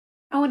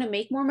want to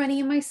make more money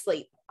in my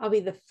sleep. I'll be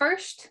the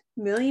first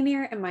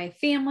millionaire in my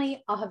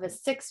family. I'll have a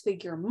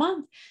 6-figure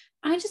month.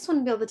 I just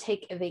want to be able to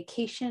take a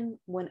vacation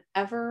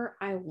whenever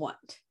I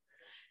want.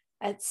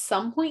 At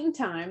some point in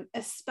time,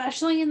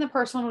 especially in the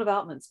personal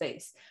development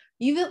space,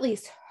 you've at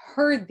least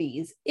heard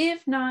these,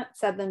 if not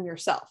said them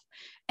yourself.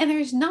 And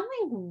there's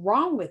nothing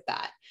wrong with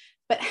that.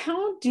 But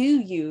how do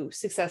you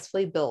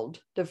successfully build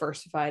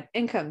diversified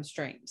income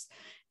streams?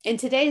 In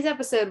today's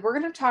episode, we're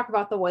going to talk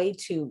about the way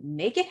to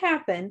make it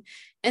happen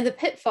and the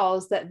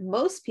pitfalls that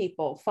most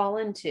people fall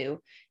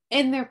into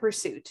in their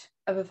pursuit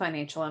of a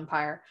financial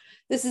empire.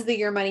 This is the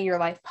Your Money, Your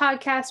Life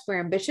podcast, where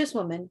ambitious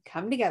women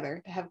come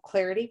together to have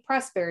clarity,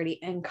 prosperity,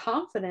 and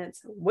confidence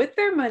with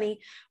their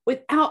money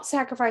without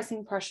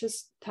sacrificing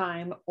precious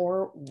time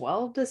or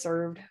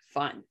well-deserved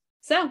fun.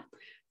 So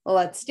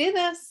let's do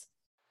this.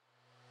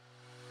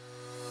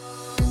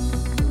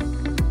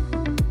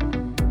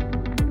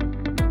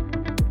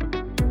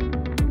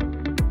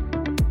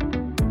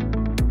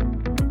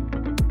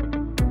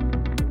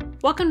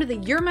 Welcome to the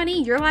Your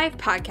Money, Your Life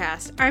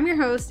podcast. I'm your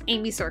host,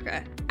 Amy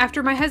Circa.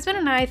 After my husband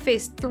and I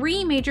faced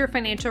 3 major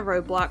financial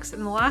roadblocks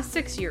in the last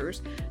 6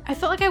 years, I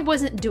felt like I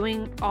wasn't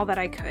doing all that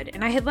I could,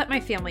 and I had let my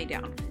family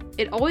down.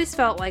 It always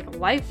felt like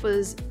life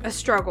was a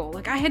struggle,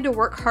 like I had to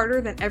work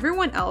harder than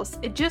everyone else.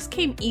 It just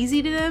came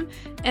easy to them,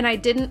 and I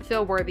didn't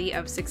feel worthy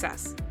of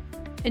success.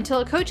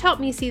 Until a coach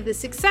helped me see the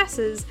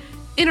successes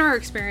in our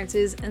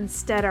experiences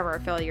instead of our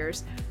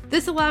failures.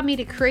 This allowed me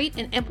to create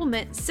and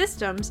implement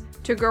systems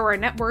to grow our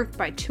net worth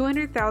by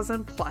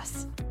 $200,000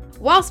 plus,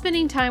 while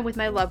spending time with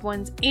my loved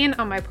ones and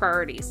on my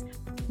priorities.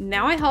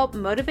 Now I help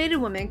motivated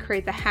women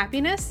create the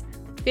happiness,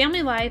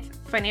 family life,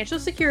 financial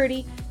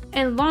security,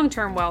 and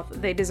long-term wealth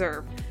they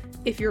deserve.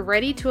 If you're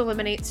ready to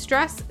eliminate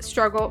stress,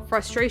 struggle,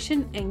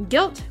 frustration, and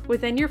guilt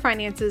within your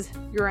finances,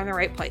 you're in the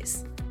right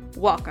place.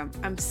 Welcome.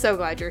 I'm so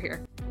glad you're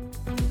here.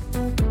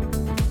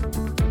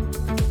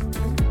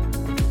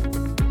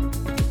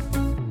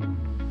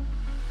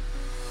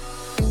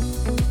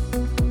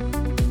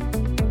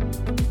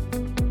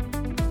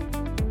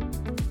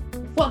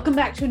 Welcome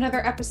back to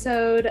another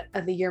episode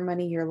of the Your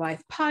Money, Your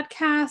Life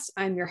podcast.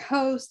 I'm your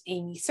host,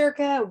 Amy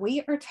Circa.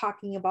 We are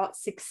talking about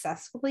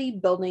successfully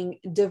building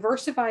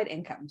diversified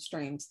income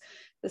streams.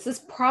 This is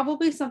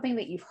probably something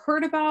that you've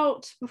heard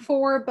about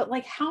before, but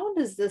how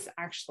does this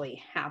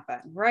actually happen,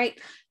 right?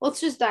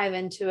 Let's just dive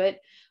into it.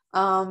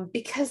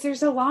 Because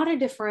there's a lot of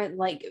different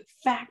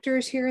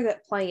factors here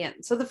that play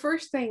in. So the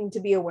first thing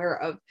to be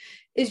aware of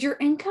is your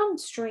income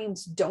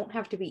streams don't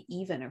have to be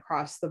even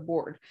across the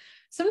board.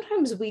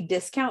 Sometimes we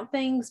discount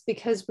things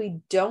because we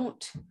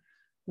don't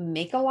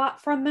make a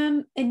lot from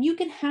them, and you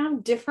can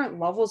have different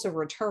levels of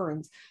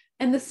returns,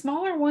 and the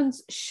smaller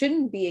ones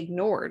shouldn't be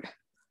ignored.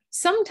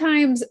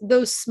 Sometimes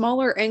those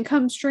smaller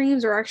income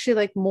streams are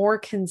actually more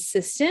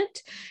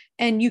consistent,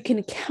 and you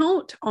can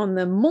count on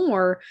them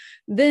more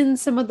than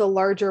some of the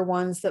larger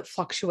ones that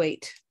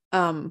fluctuate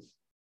in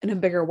a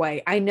bigger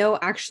way. I know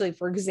actually,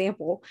 for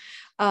example,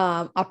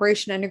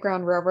 Operation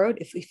Underground Railroad,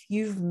 if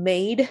you've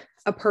made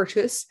a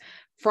purchase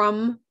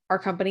from our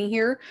company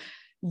here,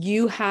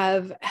 you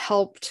have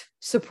helped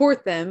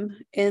support them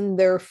in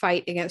their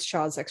fight against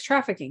child sex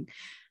trafficking.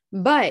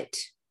 But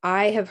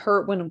I have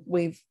heard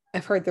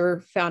I've heard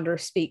their founder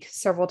speak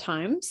several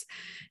times,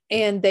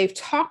 and they've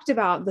talked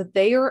about that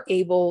they are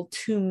able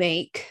to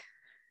make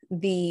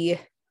the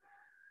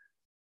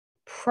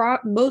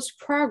most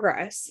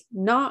progress,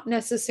 not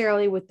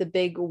necessarily with the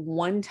big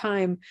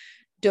one-time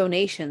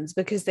donations,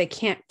 because they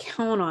can't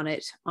count on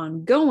it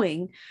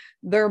ongoing.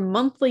 Their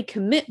monthly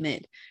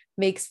commitment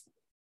makes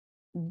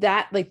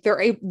that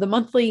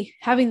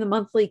having the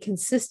monthly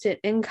consistent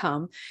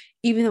income,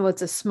 even though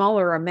it's a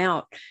smaller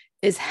amount,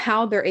 is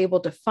how they're able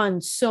to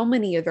fund so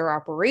many of their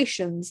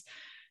operations,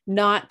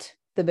 not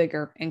the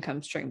bigger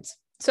income streams.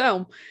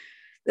 So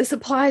this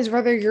applies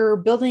whether you're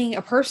building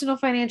a personal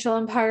financial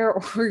empire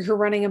or you're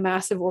running a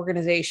massive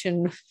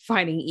organization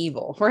fighting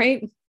evil,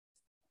 right?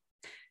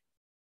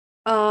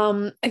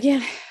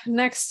 Again,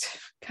 next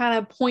kind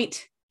of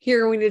point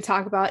here we need to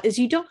talk about is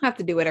you don't have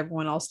to do what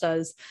everyone else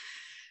does.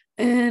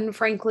 And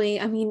frankly,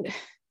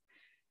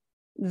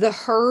 the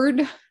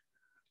herd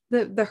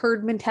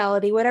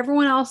mentality, what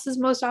everyone else is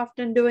most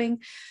often doing,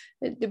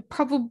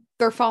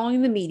 they're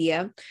following the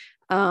media.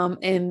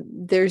 And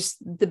there's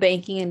the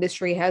banking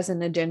industry has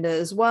an agenda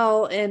as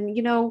well. And,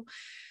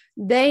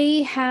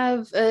 they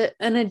have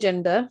an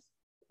agenda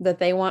that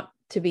they want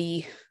to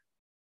be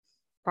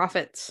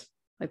profits.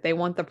 They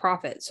want the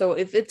profit. So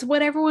if it's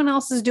what everyone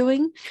else is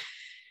doing,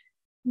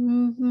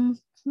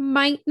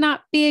 might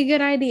not be a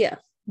good idea.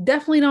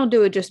 Definitely don't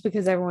do it just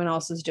because everyone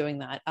else is doing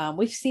that.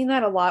 We've seen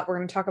that a lot. We're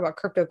going to talk about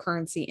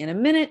cryptocurrency in a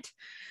minute,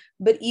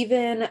 but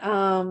even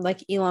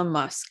Elon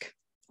Musk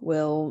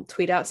will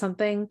tweet out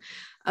something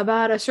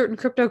about a certain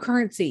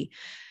cryptocurrency,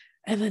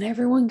 and then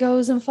everyone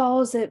goes and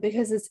follows it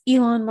because it's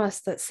Elon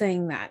Musk that's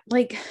saying that.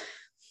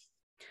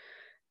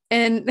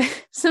 And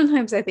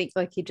sometimes I think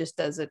he just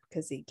does it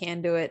because he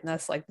can do it, and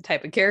that's the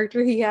type of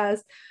character he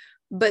has.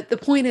 But the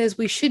point is,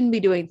 we shouldn't be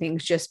doing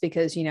things just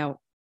because,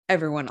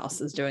 everyone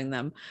else is doing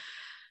them.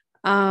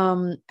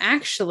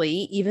 Actually,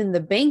 even the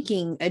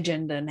banking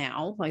agenda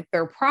now, like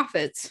their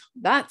profits,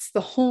 that's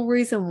the whole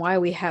reason why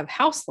we have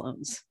house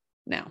loans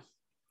now.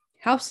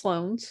 House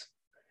loans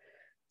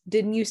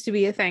didn't used to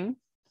be a thing.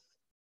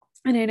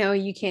 And I know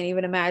you can't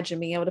even imagine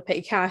being able to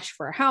pay cash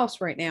for a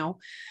house right now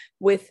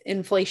with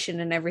inflation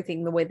and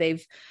everything, the way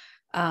they've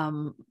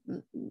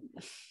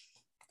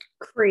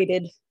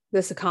created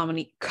this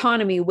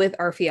economy with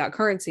our fiat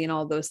currency and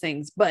all those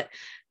things. But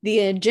the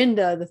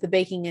agenda that the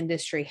banking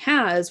industry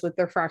has with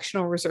their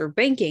fractional reserve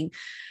banking,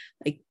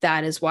 like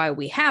that is why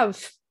we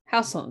have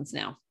house loans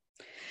now.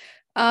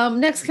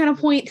 Next kind of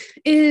point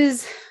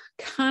is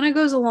kind of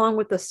goes along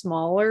with the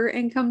smaller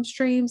income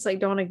streams. Like,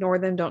 don't ignore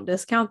them, don't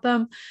discount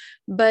them.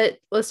 But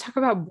let's talk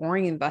about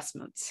boring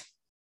investments.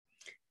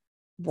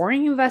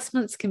 Boring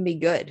investments can be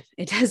good.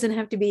 It doesn't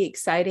have to be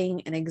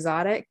exciting and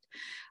exotic.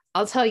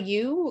 I'll tell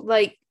you,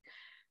 like,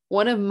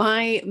 one of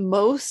my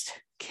most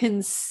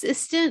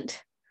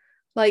consistent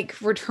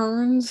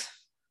returns,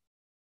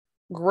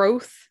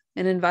 growth,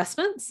 and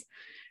investments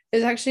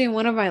is actually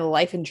one of my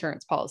life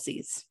insurance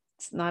policies.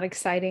 It's not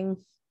exciting.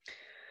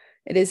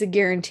 It is a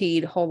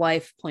guaranteed whole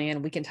life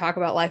plan. We can talk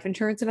about life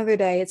insurance another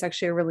day. It's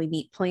actually a really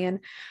neat plan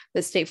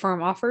that State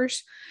Farm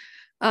offers.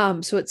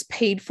 So it's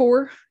paid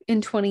for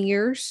in 20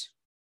 years,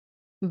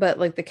 but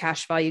like the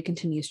cash value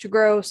continues to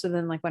grow. So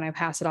then like when I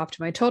pass it off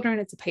to my children,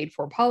 it's a paid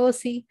for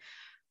policy.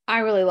 I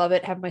really love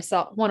it. Have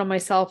one of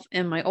myself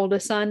and my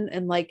oldest son.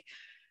 And like,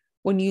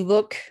 when you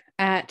look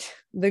at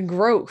the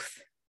growth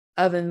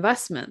of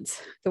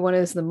investments, the one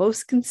is the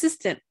most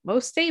consistent,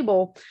 most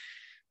stable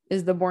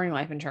is the boring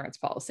life insurance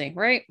policy,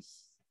 right?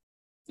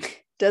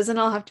 Doesn't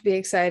all have to be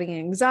exciting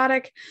and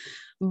exotic,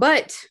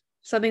 but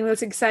something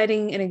that's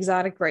exciting and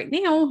exotic right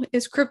now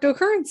is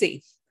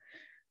cryptocurrency.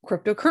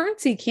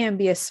 Cryptocurrency can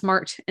be a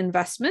smart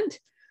investment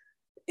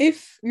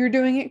if you're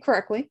doing it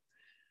correctly.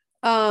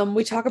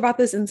 We talk about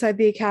this inside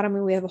the academy.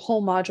 We have a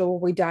whole module where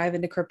we dive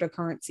into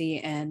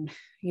cryptocurrency and,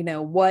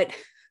 what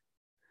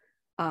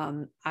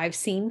I've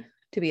seen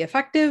to be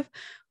effective,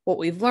 what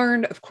we've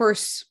learned. Of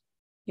course,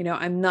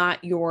 I'm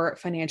not your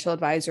financial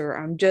advisor.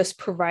 I'm just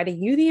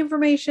providing you the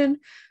information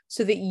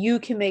so that you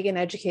can make an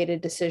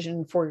educated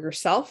decision for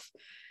yourself.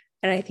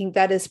 And I think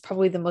that is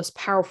probably the most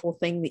powerful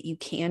thing that you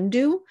can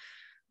do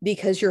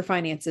because your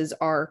finances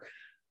are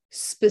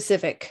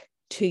specific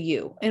to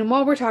you. And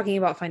while we're talking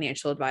about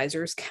financial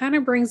advisors, kind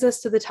of brings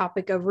us to the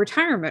topic of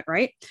retirement,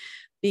 right?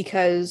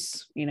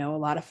 Because, a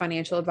lot of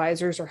financial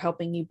advisors are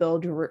helping you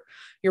build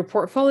your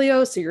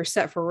portfolio so you're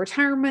set for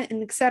retirement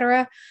and et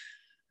cetera.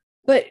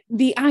 But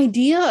the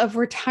idea of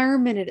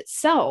retirement in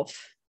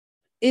itself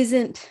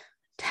isn't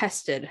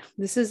tested.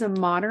 This is a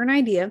modern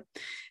idea.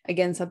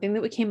 Again, something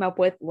that we came up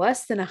with,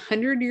 less than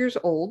 100 years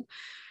old.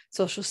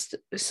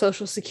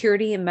 Social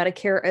Security and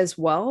Medicare as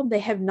well. They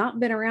have not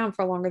been around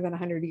for longer than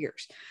 100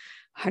 years.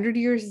 100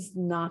 years is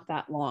not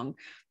that long.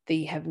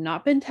 They have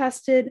not been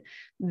tested.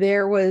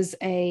 There was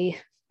a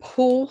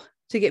pull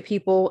to get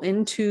people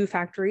into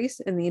factories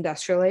in the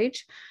industrial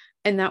age.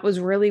 And that was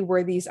really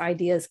where these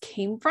ideas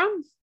came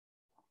from.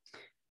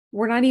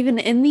 We're not even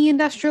in the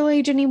industrial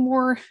age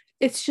anymore.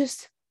 It's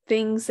just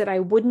things that I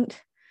wouldn't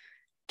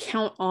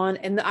count on.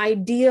 And the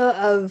idea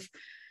of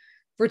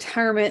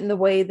retirement in the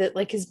way that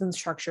has been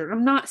structured.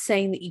 I'm not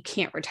saying that you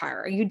can't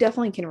retire. You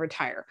definitely can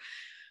retire.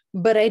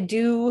 But I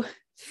do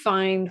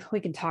find we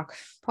can talk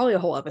probably a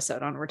whole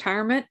episode on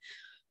retirement,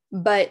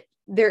 but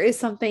there is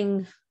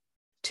something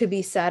to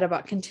be said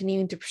about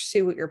continuing to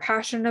pursue what you're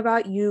passionate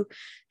about. You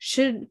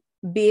should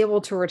be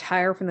able to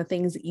retire from the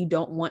things that you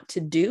don't want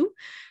to do.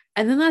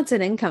 And then that's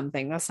an income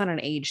thing. That's not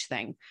an age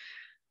thing.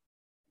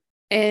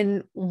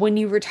 And when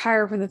you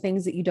retire from the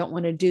things that you don't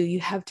want to do, you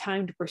have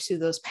time to pursue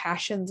those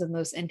passions and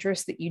those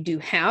interests that you do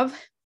have.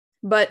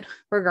 But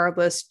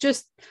regardless,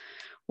 just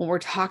when we're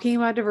talking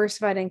about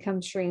diversified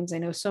income streams, I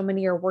know so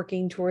many are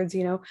working towards,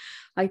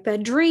 like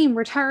that dream,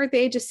 retire at the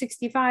age of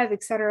 65,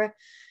 et cetera.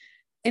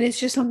 And it's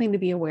just something to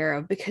be aware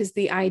of because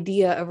the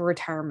idea of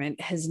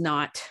retirement has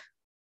not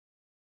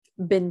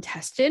been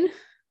tested.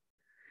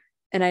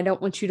 And I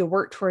don't want you to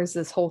work towards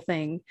this whole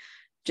thing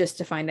just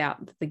to find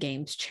out that the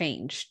game's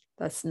changed.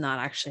 That's not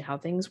actually how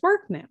things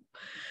work now.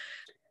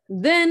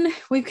 Then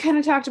we've kind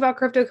of talked about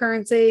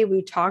cryptocurrency.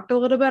 We talked a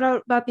little bit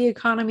about the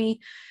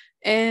economy.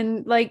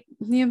 And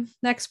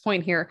next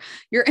point here,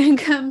 your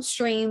income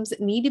streams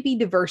need to be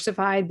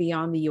diversified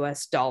beyond the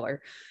US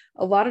dollar.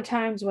 A lot of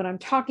times when I'm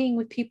talking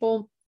with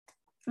people,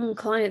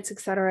 clients, et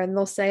cetera, and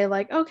they'll say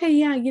okay,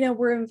 yeah,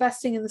 we're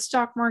investing in the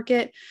stock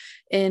market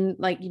and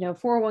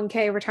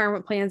 401k,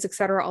 retirement plans, et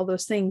cetera, all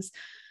those things.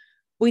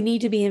 We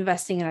need to be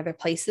investing in other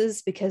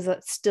places because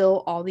that's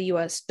still all the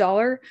US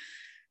dollar.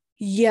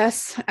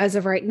 Yes, as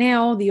of right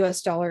now, the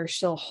US dollar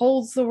still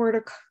holds the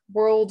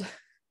world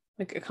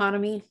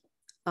economy.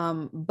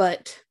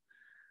 But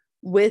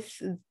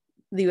with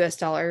the US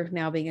dollar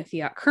now being a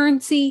fiat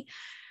currency,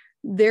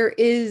 there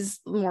is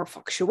more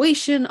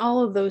fluctuation,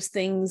 all of those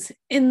things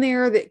in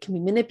there that can be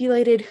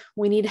manipulated.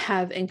 We need to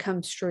have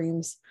income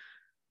streams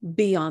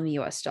beyond the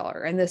US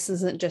dollar. And this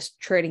isn't just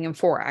trading in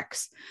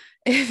Forex.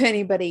 If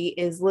anybody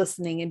is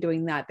listening and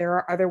doing that, there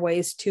are other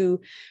ways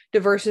to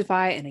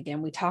diversify. And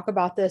again, we talk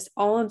about this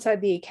all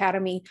inside the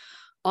academy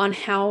on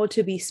how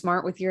to be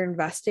smart with your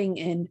investing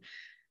and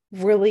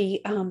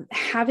really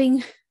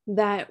having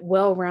that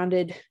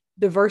well-rounded,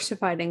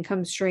 diversified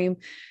income stream,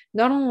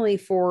 not only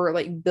for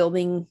like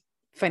building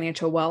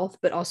financial wealth,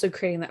 but also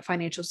creating that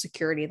financial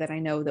security that I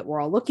know that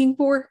we're all looking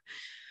for.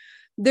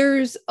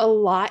 There's a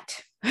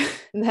lot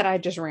that I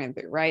just ran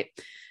through, right?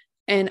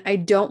 And I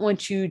don't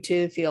want you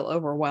to feel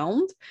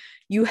overwhelmed.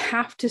 You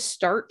have to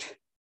start,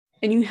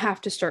 and you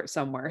have to start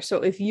somewhere. So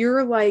if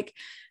you're like,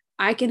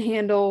 I can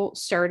handle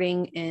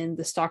starting in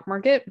the stock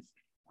market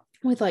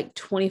with like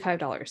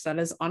 $25. That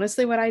is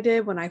honestly what I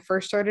did when I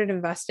first started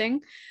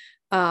investing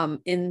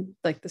in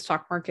like the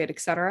stock market,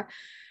 etc.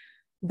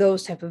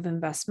 Those type of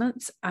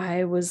investments.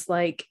 I was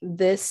like,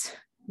 it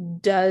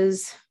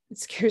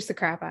scares the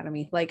crap out of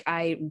me. Like,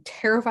 I'm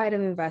terrified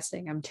of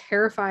investing. I'm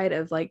terrified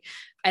of like,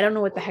 I don't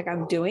know what the heck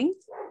I'm doing.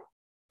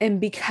 And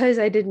because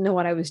I didn't know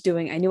what I was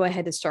doing, I knew I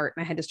had to start,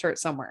 and I had to start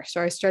somewhere.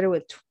 So I started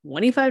with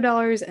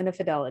 $25 and a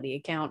Fidelity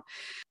account.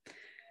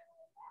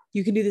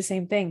 You can do the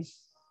same thing.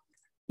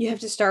 You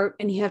have to start,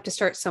 and you have to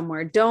start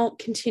somewhere. Don't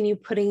continue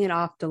putting it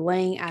off,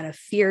 delaying out of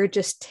fear.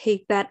 Just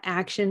take that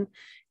action.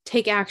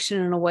 Take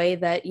action in a way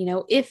that,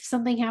 if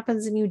something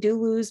happens and you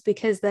do lose,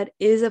 because that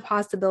is a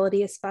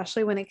possibility,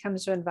 especially when it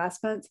comes to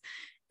investments,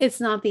 it's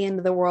not the end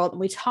of the world.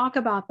 And we talk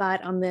about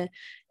that on the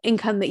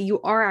income that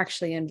you are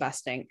actually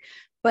investing.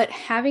 But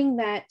having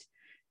that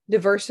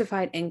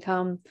diversified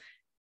income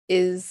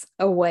is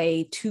a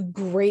way to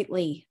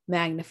greatly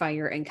magnify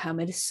your income.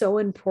 It is so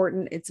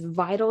important. It's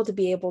vital to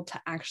be able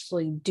to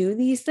actually do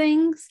these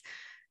things.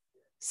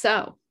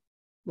 So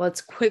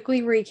let's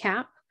quickly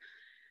recap.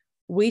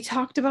 We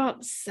talked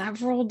about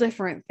several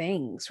different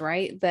things,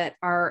 right? That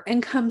our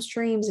income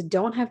streams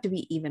don't have to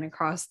be even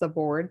across the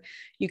board.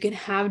 You can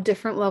have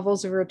different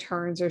levels of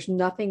returns. There's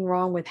nothing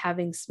wrong with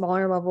having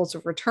smaller levels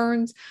of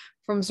returns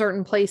from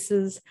certain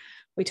places.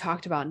 We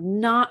talked about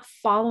not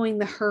following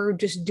the herd,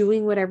 just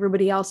doing what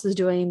everybody else is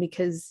doing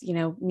because,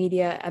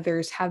 media,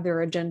 others have their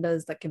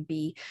agendas that can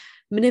be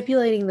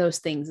manipulating those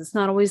things. It's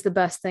not always the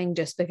best thing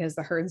just because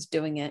the herd's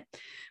doing it.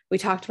 We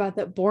talked about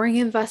that boring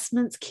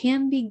investments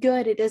can be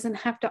good. It doesn't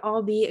have to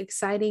all be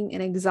exciting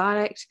and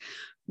exotic,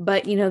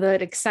 but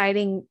that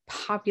exciting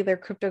popular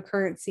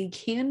cryptocurrency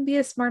can be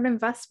a smart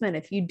investment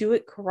if you do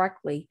it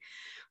correctly.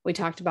 We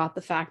talked about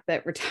the fact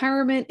that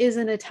retirement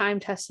isn't a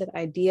time-tested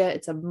idea.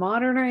 It's a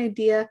modern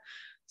idea.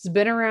 It's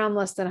been around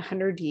less than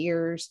 100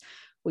 years.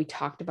 We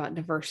talked about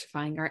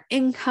diversifying our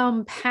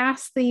income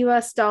past the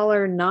US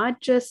dollar,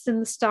 not just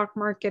in the stock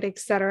market,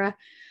 etc.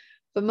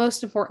 But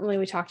most importantly,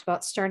 we talked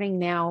about starting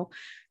now,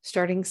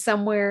 starting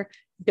somewhere.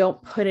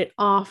 Don't put it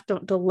off.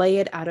 Don't delay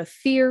it out of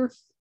fear,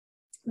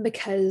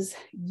 because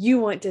you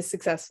want to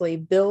successfully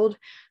build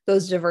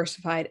those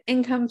diversified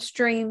income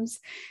streams.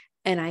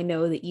 And I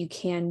know that you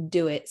can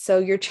do it. So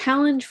your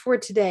challenge for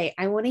today,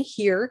 I want to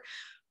hear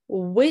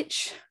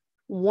which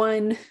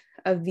one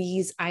of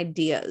these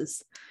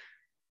ideas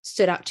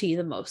stood out to you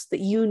the most, that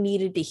you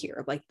needed to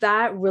hear. Like,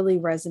 that really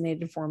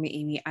resonated for me,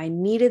 Amy. I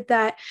needed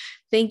that.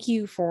 Thank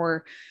you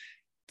for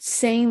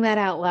saying that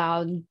out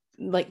loud.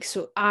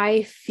 So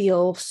I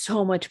feel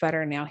so much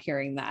better now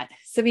hearing that.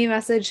 Send me a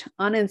message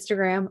on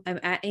Instagram. I'm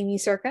at Amy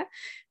Circa.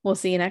 We'll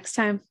see you next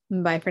time.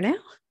 Bye for now.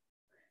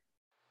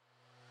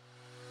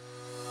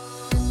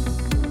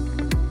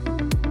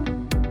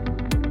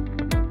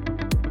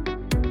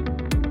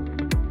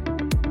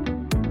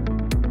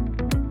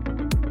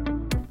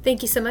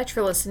 Thank you so much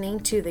for listening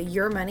to the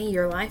Your Money,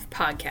 Your Life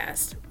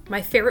podcast.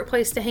 My favorite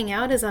place to hang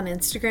out is on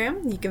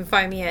Instagram. You can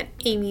find me at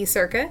Amy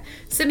Circa.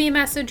 Send me a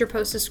message or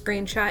post a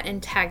screenshot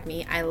and tag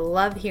me. I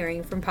love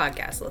hearing from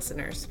podcast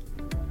listeners.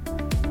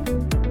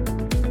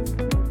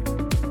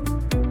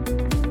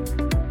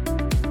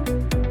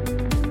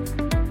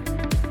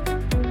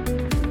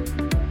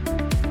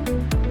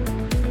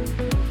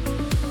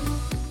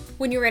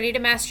 When you're ready to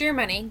master your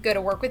money, go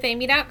to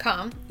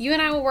workwithamy.com. You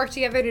and I will work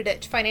together to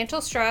ditch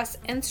financial stress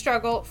and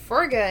struggle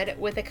for good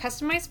with a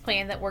customized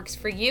plan that works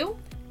for you,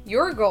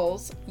 your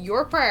goals,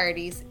 your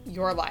priorities,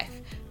 your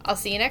life. I'll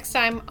see you next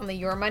time on the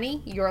Your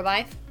Money, Your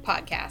Life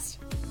podcast.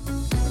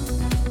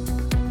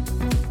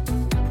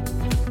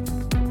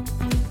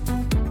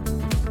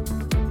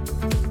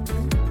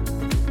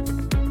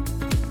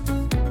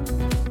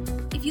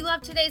 If you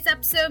loved today's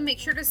episode, make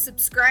sure to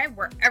subscribe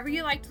wherever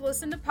you like to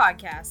listen to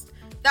podcasts.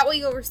 That way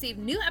you'll receive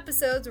new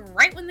episodes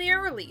right when they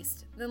are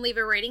released. Then leave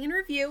a rating and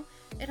review.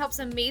 It helps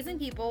amazing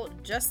people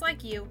just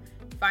like you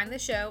find the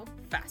show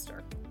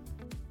faster.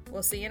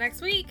 We'll see you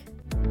next week.